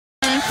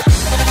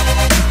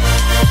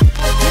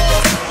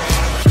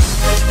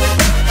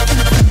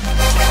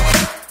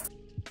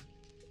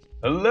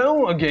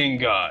Hello again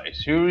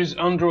guys, here is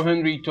Andrew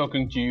Henry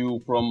talking to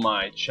you from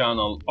my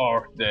channel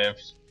Art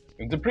Devs.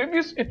 In the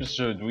previous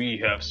episode we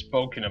have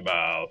spoken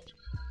about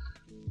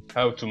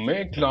how to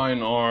make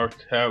line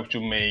art, how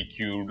to make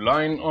your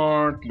line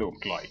art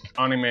look like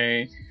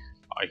anime.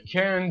 I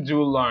can't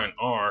do line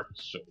art,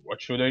 so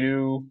what should I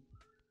do?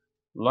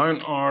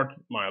 Line art,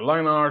 my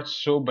line art's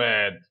so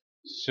bad,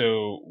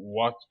 so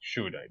what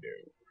should I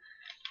do?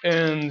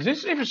 In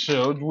this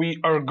episode we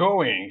are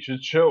going to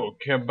talk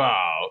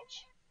about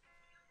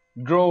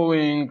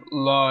drawing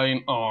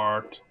line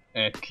art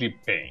at clip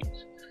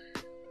paint.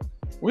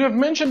 We have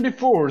mentioned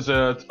before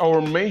that our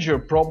major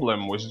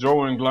problem with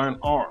drawing line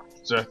art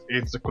that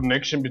it's the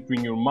connection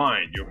between your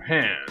mind, your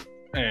hand,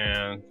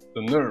 and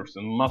the nerves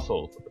and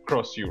muscles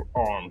across your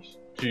arms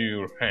to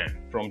your hand,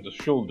 from the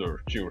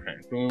shoulder to your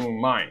hand, from your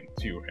mind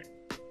to your hand.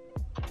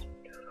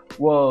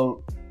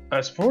 Well,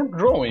 as for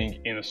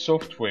drawing in a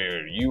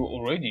software, you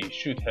already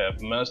should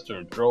have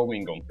mastered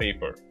drawing on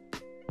paper.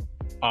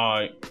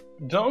 I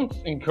don't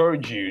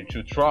encourage you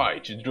to try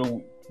to draw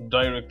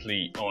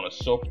directly on a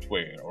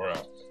software or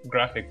a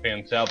graphic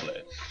pen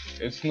tablet.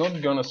 It's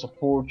not gonna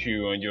support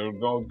you and you're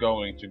not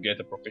going to get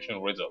a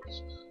professional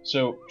results.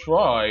 So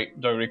try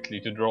directly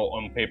to draw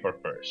on paper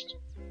first.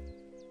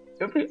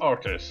 Every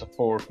artist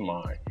supports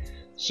my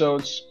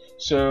so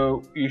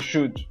you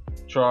should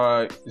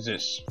try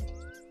this.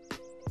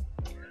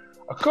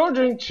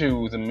 According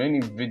to the many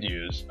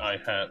videos I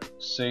have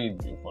said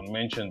or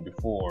mentioned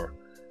before,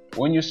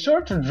 when you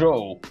start to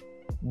draw,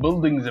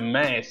 building the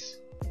mass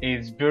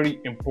is very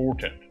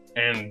important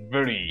and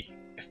very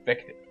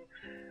effective.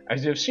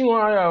 As you've seen,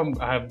 I'm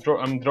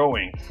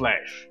drawing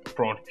Flash in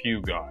front of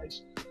you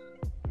guys.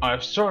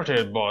 I've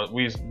started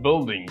with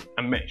building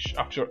a mesh.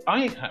 After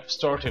I have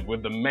started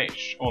with the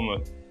mesh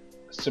on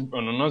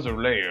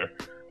another layer,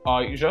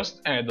 I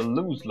just add a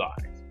loose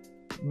line,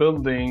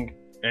 building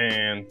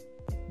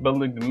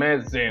the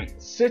mesh, then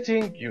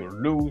setting your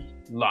loose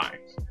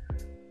lines.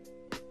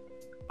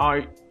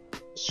 I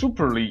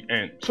superly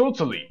and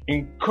totally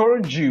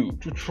encourage you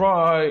to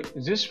try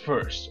this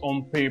first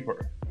on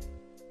paper,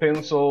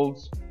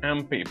 pencils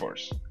and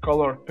papers,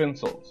 color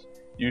pencils.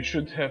 You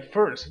should have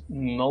first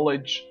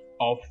knowledge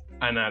of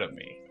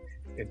anatomy.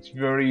 It's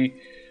very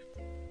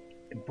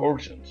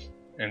important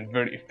and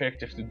very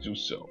effective to do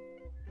so,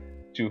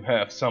 to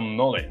have some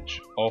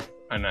knowledge of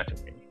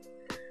anatomy.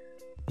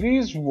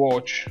 Please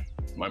watch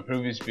my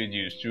previous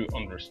videos to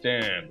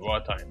understand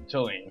what I'm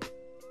telling,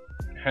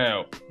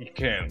 how you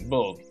can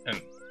build a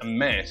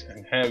mesh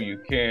and how you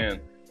can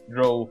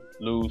draw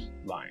loose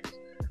lines.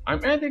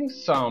 I'm adding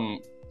some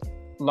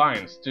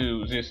lines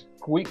to this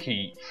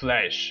quickie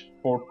Flash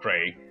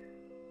portrait,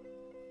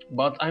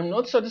 but I'm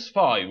not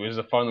satisfied with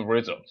the final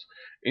results.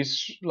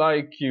 It's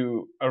like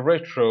a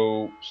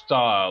retro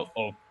style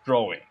of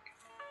drawing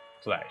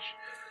Flash.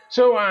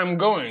 So I'm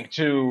going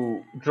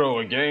to draw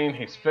again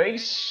his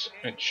face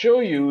and show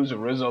you the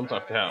result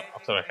after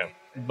I have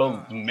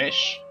built the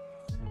mesh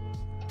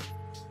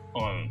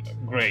on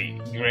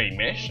gray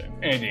mesh and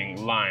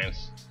adding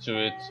lines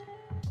to it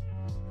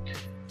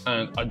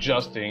and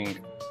adjusting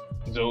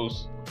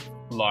those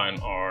line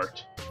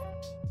art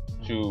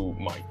to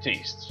my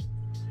taste.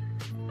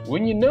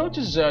 When you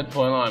notice that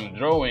when I'm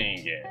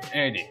drawing and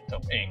adding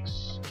some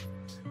inks,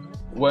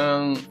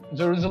 when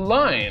there is a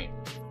line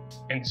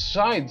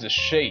inside the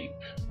shape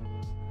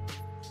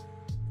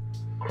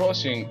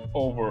crossing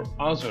over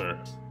other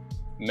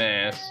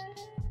mass,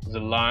 the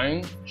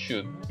line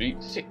should be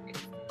thick.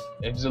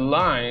 If the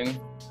line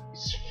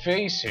is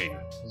facing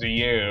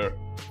the air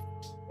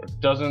or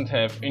doesn't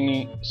have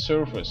any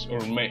surface or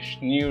mesh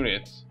near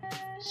it,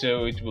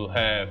 so it will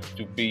have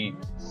to be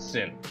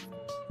thin.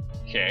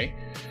 Okay?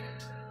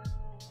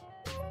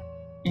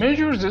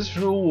 Measure this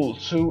rule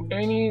to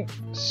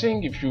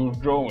anything if you're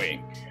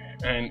drawing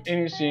and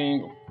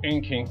anything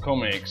inking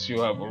comics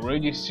you have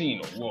already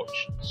seen or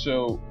watched.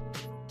 So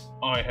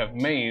I have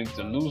made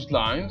the loose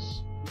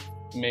lines,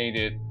 made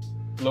it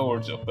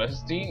lowered the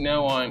opacity.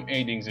 Now I'm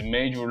adding the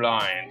major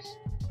lines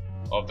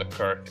of the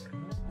character.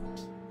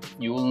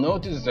 You will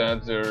notice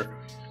that there are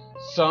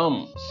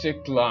some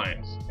thick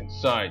lines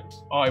inside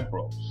his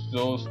eyebrows.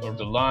 Those are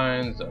the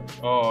lines that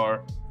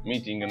are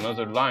meeting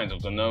another lines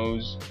of the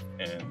nose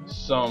and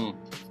some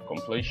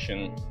complex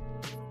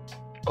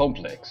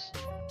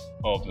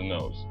of the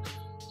nose.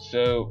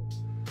 So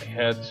I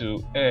had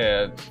to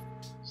add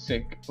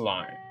thick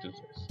line to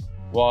this.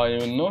 While you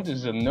will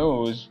notice the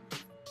nose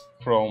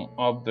from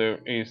up there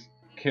is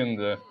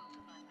kinda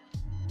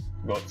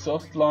got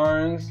soft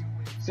lines,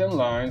 thin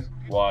lines,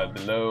 while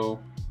below,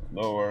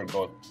 lower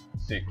got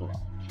thick lines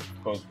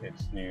because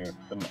it's near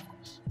the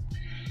mouth.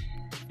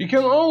 You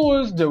can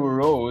always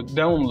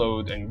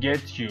download and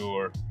get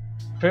your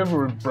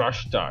favorite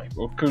brush type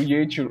or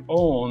create your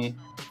own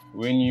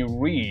when you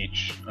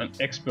reach an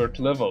expert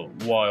level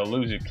while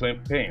using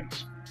clip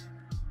paints.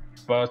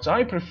 But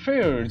I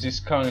prefer this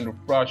kind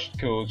of brush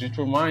because it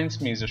reminds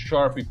me of the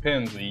Sharpie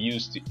pens I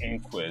used to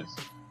ink with.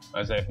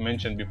 As I've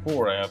mentioned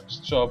before, I have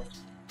stopped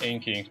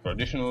inking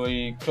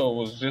traditionally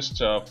because this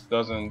stuff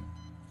doesn't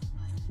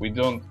we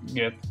don't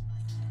get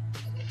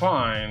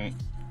fine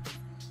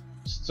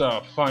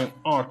stuff, fine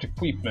art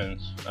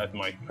equipment at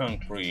my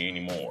country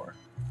anymore.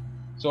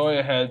 So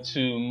I had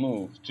to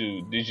move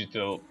to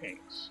digital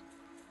inks.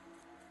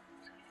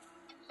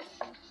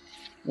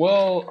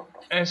 Well,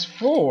 as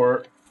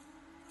for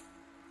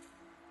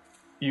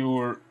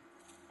your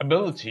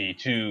ability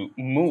to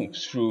move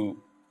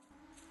through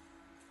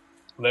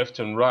left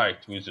and right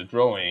with the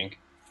drawing,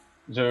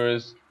 there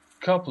is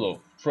a couple of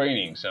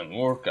trainings and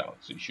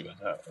workouts you should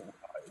have.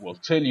 I will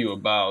tell you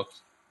about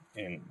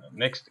in the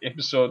next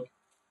episode,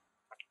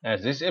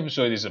 as this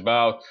episode is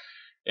about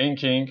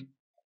inking,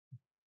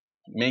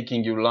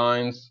 making your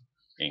lines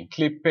in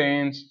clip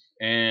paint,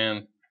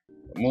 and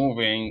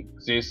moving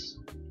this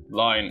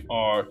line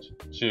art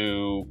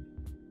to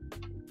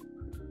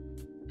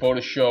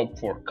Photoshop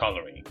for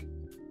coloring.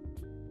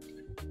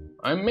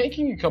 I'm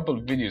making a couple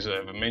of videos that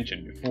I've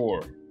mentioned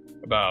before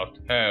about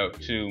how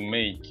to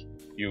make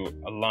your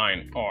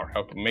line art,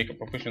 how to make a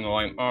professional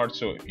line art.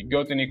 So if you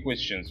got any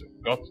questions,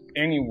 got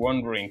any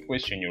wondering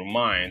question in your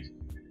mind,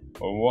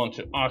 or want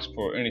to ask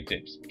for any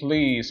tips,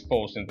 please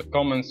post in the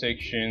comment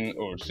section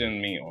or send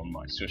me on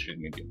my social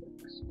media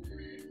links.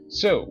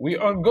 So we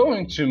are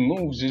going to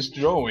move this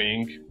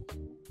drawing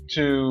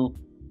to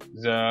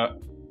the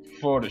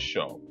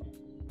Photoshop.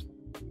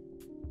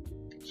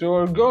 So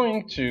we're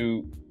going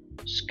to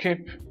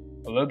skip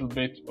a little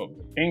bit of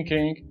the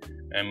inking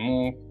and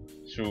move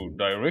through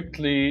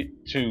directly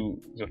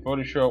to the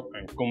Photoshop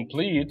and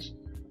complete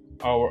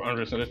our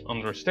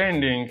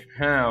understanding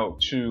how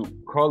to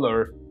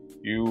color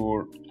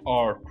your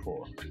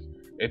artwork.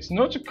 It's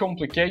not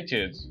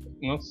complicated,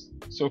 not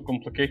so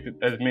complicated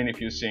as many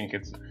of you think.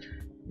 It's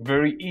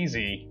very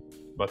easy,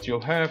 but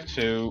you'll have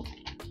to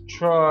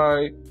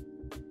try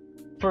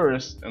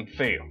first and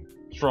fail,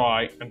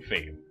 try and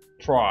fail,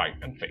 try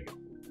and fail.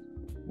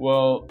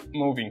 Well,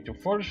 moving to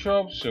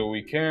Photoshop so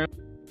we can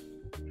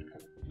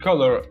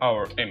color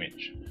our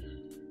image.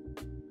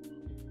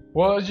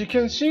 Well, as you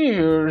can see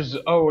here,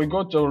 we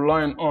got our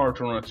line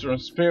art on a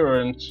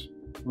transparent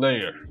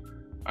layer.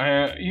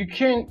 You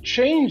can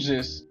change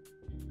this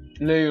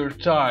layer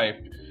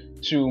type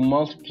to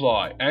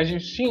multiply. As you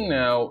see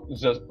now,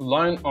 the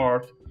line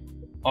art,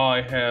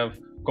 I have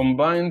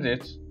combined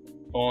it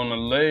on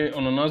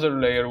another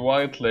layer,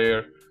 white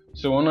layer.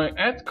 So when I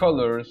add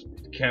colors,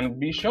 it can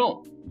be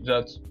shown.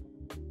 That's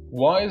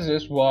why is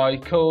this? Why?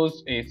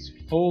 Because it's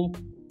full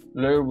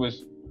layer with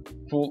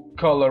full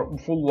color,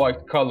 full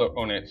white color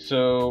on it.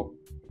 So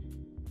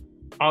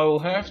I will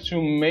have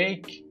to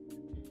make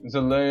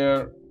the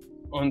layer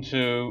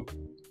onto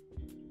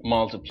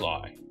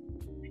multiply.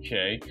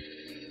 Okay.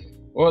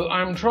 Well,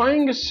 I'm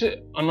trying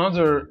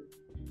another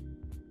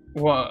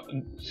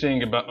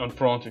thing about in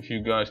front of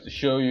you guys to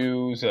show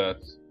you that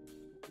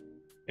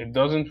it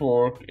doesn't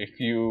work if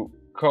you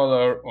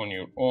color on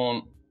your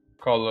own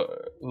color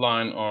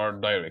line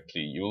art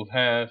directly. You'll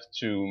have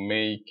to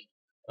make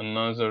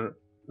another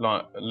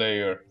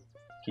layer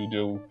to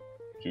do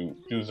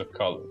the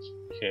colors.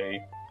 Okay.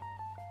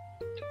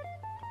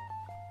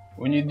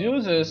 When you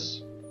do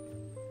this,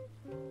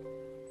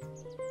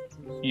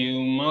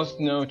 you must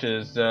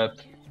notice that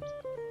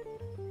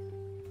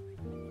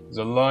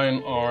the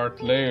line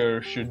art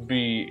layer should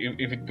be,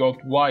 if it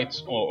got white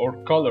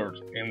or colored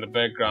in the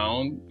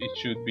background, it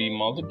should be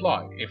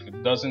multiplied. If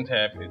it doesn't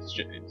have,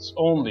 it's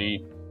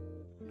only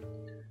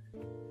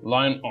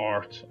line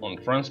art on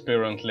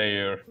transparent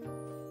layer,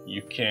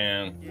 you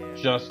can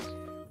just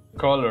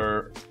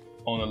color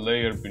on a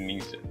layer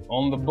beneath it.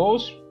 On the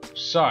both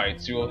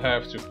sides you will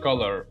have to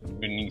color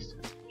beneath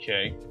it.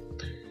 Okay,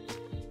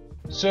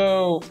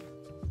 so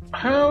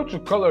how to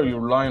color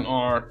your line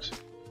art?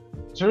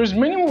 There's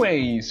many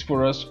ways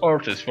for us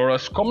artists, for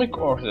us comic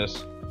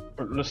artists,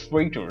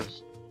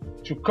 illustrators,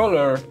 to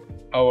color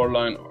our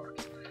line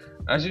art.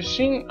 As you've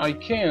seen, I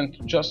can't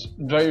just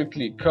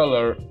directly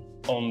color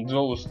on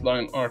those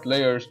line art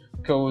layers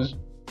because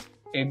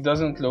it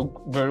doesn't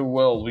look very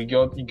well.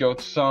 You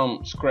got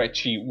some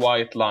scratchy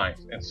white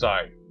lines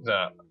inside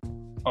the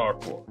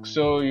artwork,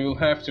 so you'll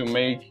have to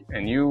make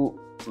a new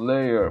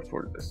layer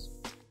for this.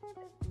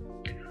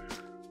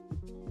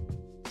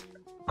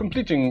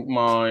 Completing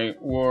my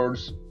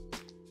words,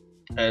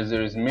 as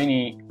there is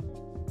many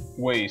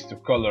ways to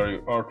color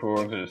your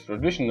artwork, there is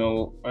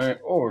traditional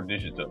or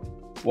digital.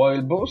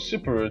 While both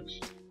separate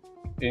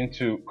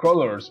into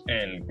colors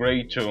and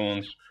gray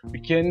tones, we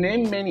can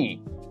name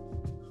many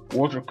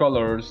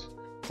watercolors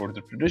for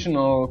the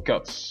traditional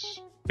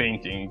cuts,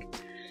 painting,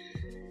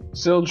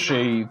 cel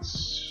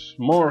shades,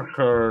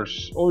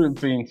 markers, oil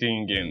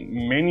painting,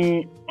 and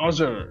many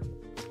other.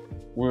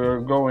 We're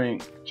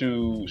going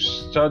to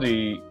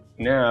study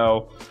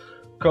now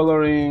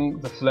coloring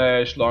the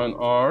flash line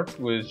art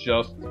with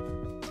just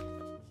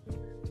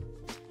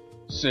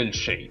cel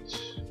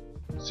shades.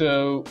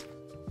 So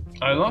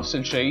I love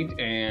cel shade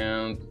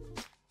and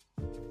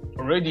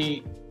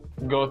already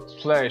got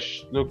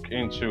flash look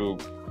into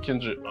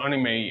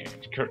anime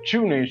and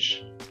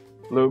cartoonish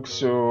look,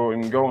 so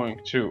I'm going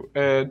to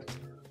add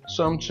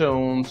some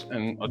tones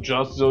and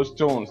adjust those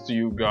tones to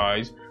you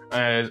guys.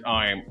 as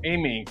I'm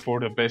aiming for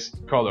the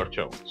best color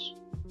tones.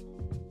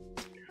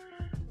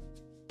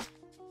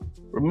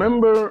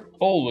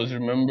 Always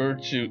remember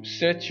to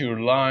set your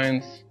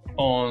lines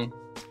on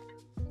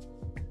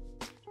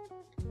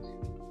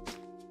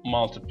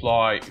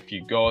multiply if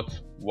you got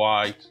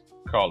white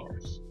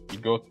colors. You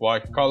got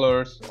white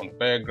colors on the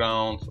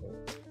background,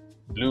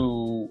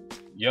 blue,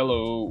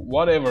 yellow,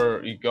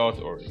 whatever you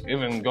got, or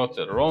even got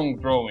the wrong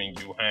drawing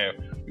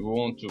you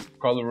want to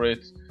color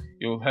it,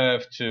 you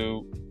have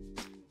to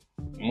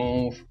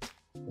move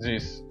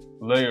this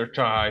layer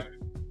type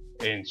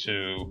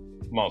into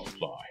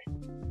multiply.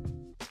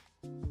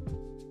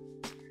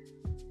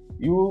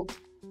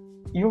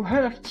 You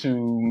have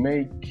to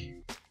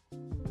make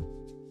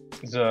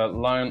the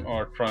line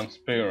art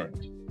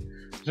transparent.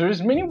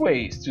 There's many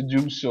ways to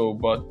do so,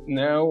 but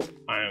now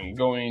I'm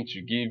going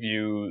to give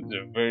you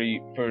the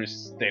very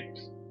first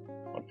steps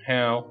on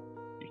how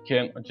you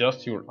can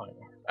adjust your line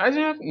art. As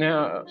you have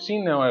now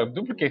seen, I have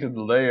duplicated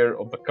the layer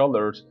of the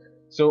colors,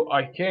 so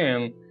I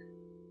can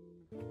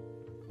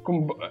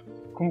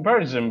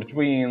comparison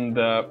between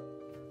the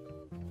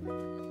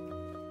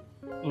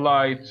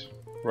light,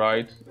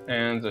 right,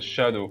 and the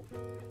shadow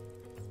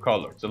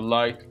colors, the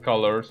light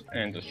colors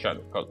and the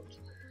shadow colors.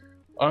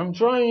 I'm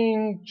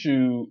trying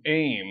to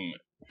aim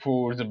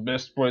for the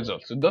best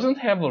results. It doesn't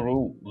have a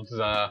rule.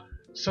 The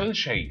cell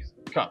shade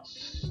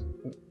cuts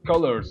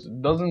colors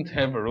doesn't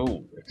have a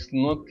rule. It's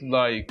not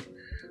like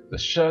the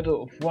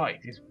shadow of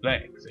white is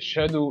black, the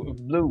shadow of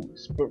blue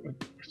is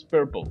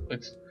purple.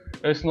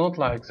 It's not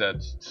like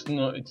that.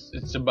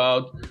 It's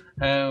about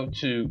how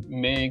to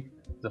make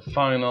the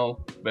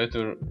final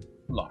better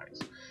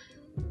lines.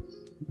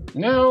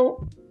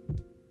 Now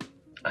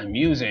I'm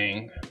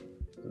using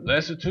the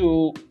lasso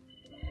tool,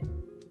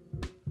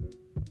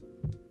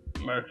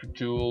 marker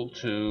tool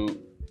to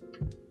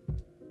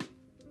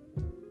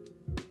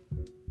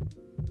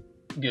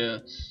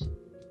get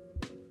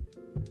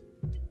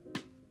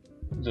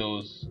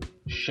those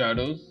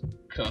shadows,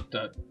 cut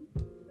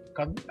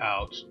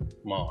out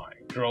my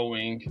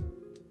drawing,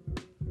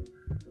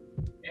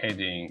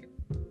 heading,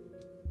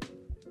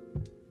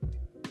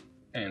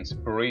 and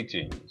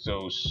separating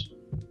those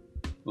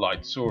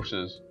light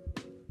sources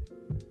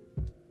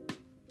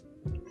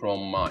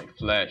from my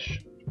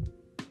flash,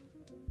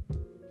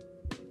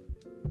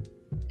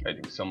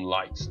 adding some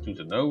lights to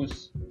the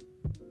nose.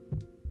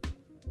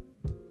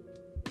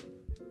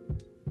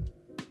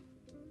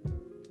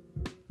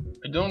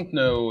 I don't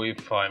know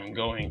if I'm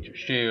going to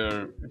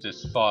share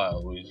this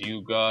file with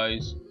you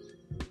guys,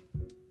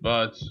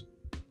 but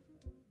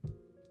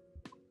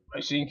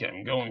I think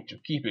I'm going to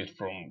keep it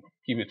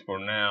for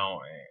now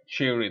and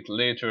share it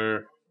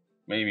later.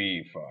 Maybe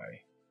if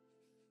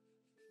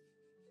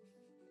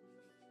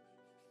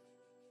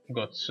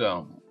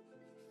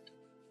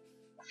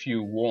if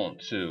you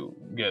want to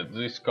get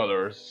these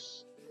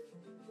colors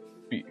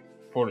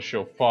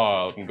Photoshop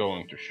file, I'm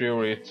going to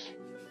share it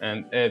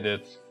and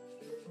edit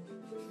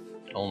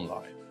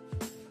online.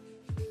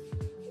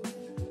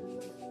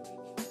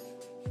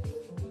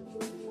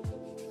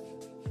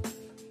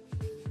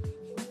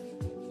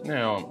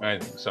 Now I'm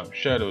adding some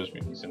shadows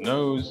beneath the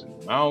nose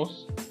and the mouth.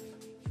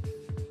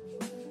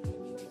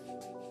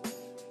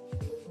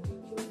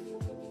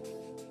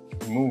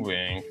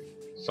 Removing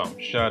some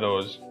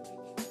shadows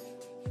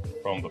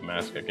from the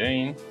mask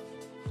again.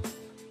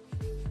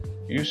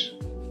 You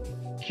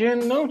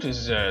can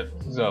notice that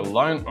the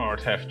line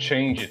art have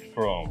changed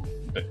from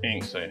the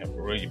inks I have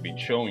already been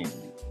showing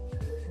you.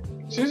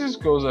 This is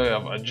because I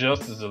have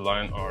adjusted the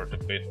line art a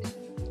bit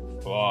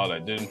while I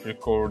didn't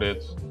record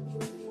it,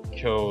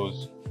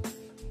 because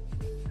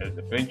as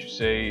the page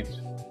said,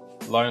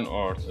 line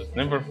art is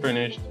never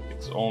finished,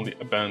 it's only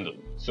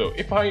abandoned. So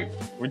if I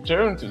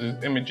return to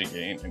this image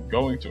again, I'm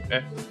going to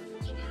add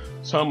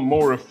some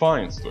more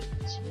refines to it.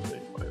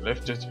 If I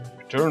left it,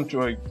 return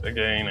to it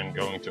again, I'm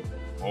going to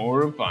add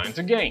more refines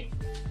again.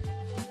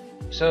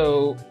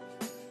 So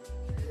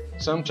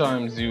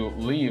sometimes you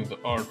leave the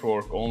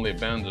artwork only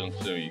abandoned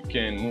so you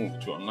can move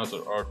to another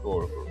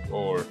artwork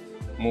or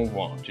move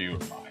on to your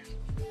life.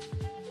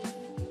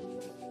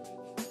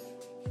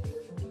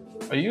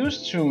 I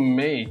used to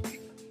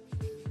make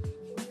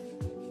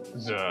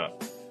the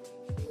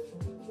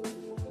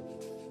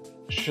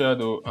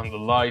shadow and the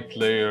light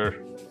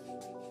layer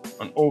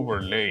an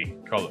overlay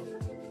color,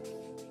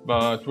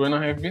 but when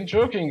I have been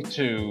talking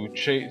to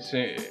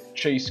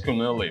Chase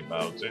Connelly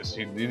about this,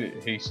 he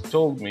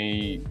told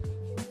me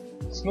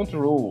it's not a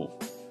rule.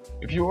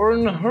 If you are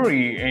in a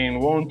hurry and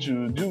want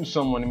to do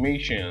some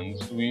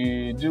animations,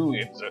 we do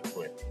it that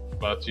way.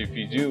 But if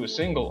you do a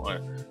single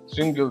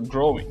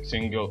drawing,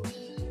 single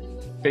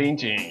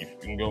painting, if you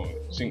can go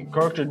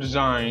character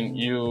design,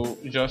 you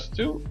just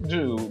do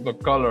the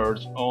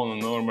colors on a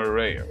normal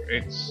layer.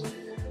 It's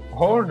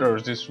harder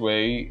this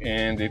way,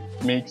 and it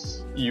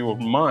makes your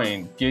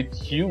mind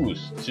get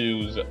used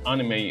to the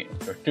anime and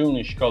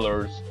cartoonish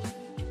colors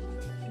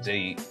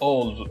they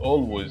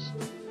always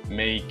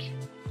make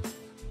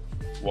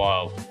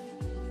while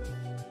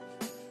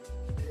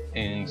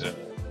in the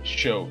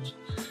shows.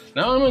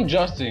 Now I'm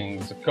adjusting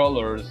the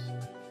colors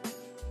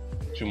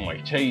to my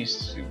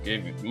taste to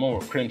give it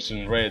more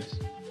crimson red.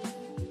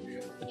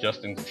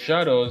 Adjusting the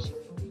shadows.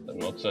 I'm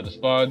not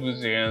satisfied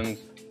with the end,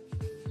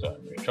 so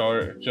I'm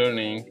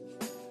returning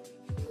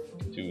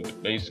to the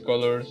base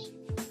colors.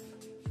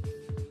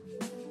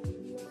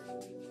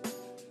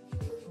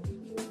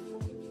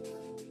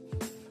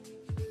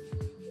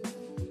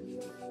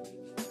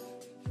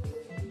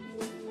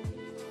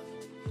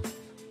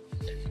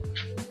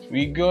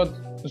 We got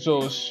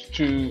those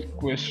two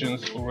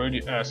questions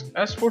already asked.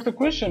 As for the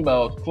question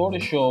about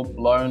Photoshop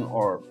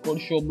LINEART,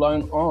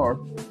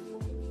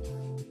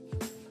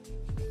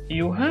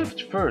 you have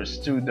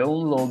first to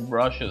download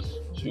brushes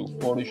to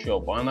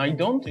Photoshop, and I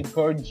don't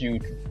encourage you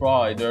to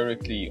try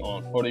directly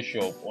on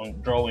Photoshop,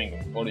 on drawing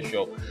on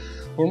Photoshop.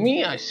 For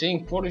me, I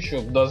think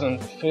Photoshop doesn't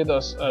fit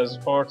us as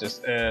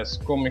artists, as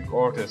comic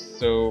artists,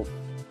 so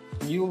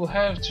you'll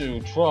have to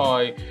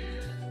try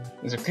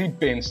the Clip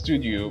Paint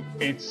Studio.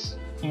 It's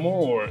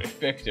more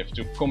effective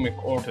to comic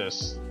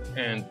artists,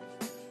 and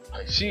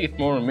I see it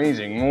more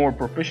amazing, more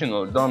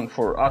professional, done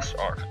for us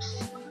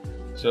artists.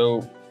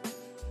 So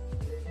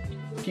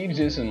keep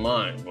this in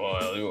mind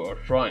while you are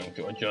trying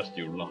to adjust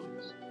your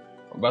lines.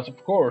 But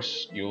of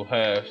course, you'll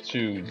have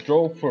to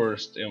draw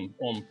first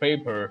on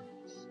paper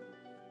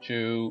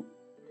to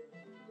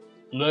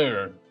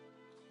learn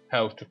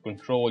how to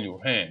control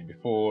your hand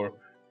before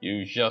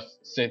you just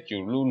set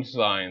your loose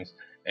lines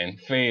and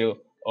fail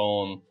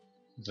on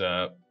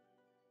the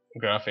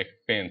graphic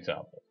paint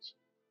tablet.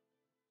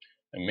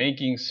 I'm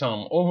making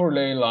some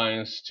overlay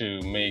lines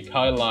to make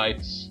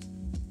highlights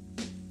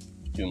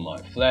to my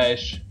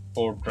flash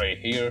portrait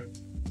here.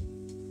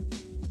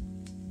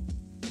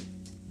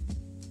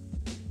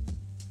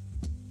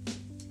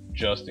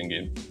 Adjusting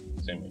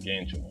them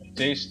again to my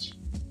taste.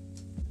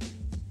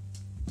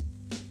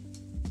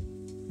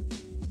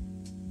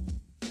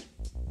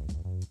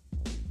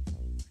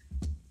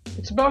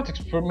 It's about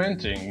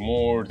experimenting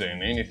more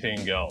than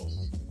anything else.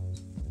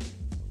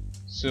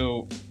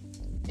 So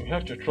you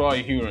have to try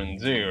here and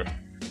there,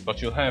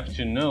 but you'll have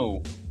to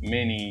know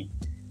many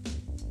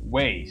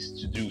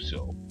ways to do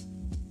so.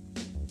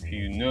 If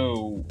you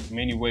know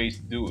many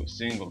ways to do a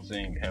single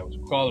thing, how to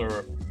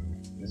color,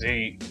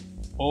 they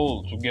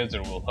all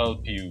together will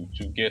help you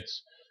to get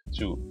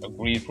to a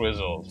great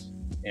result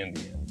in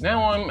the end.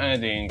 Now I'm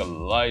adding a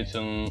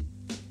lighten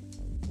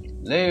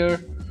layer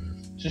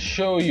to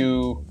show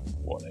you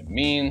what I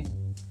mean,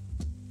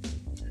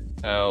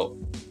 how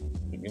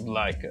to give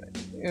like a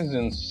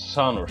isn't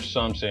sun or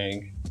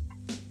something,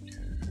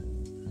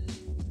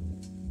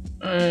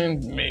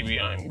 and maybe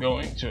I'm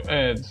going to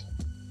add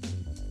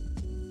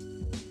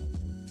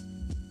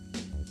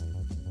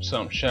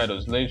some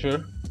shadows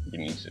later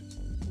beneath it.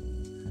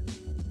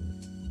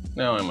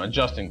 Now I'm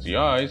adjusting the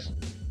eyes,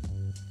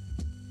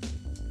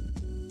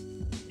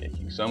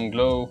 making some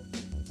glow,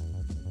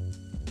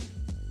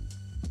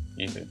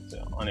 give it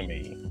the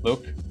anime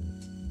look.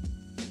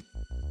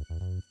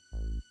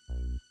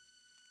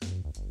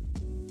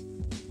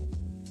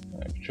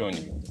 I'm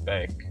joining in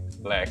the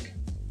black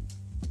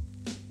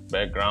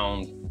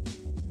background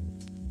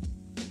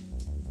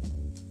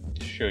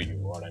to show you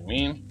what I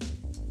mean,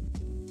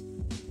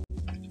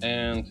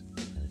 and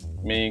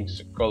makes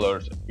the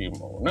colors appear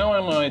more. Now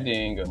I'm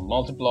adding a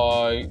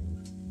multiply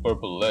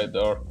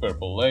dark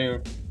purple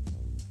layer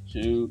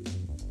to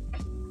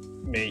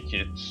make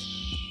it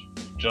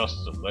adjust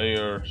the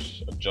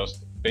layers,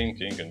 adjust the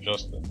painting,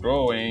 adjust the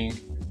drawing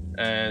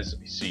as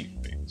I see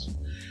fit.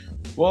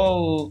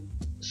 Well,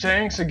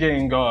 thanks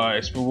again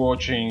guys for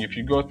watching. If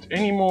you got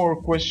any more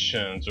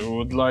questions or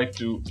would like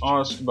to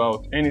ask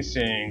about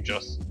anything,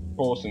 just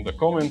post in the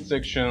comment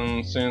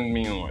section, send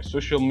me on my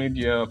social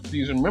media.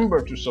 Please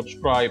remember to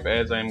subscribe,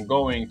 as I'm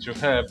going to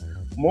have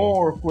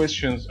more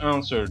questions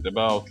answered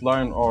about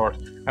line art,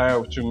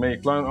 how to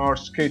make line art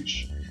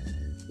sketch,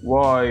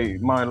 why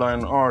my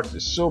line art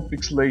is so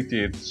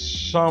pixelated,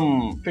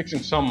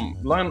 fixing some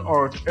line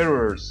art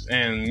errors,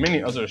 and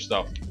many other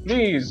stuff.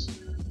 Please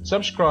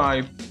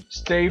subscribe,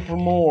 stay for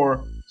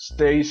more,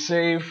 stay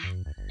safe,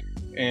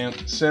 and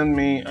send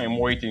me. I'm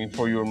waiting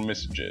for your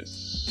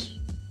messages.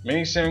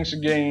 Many thanks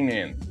again,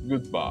 and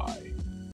goodbye.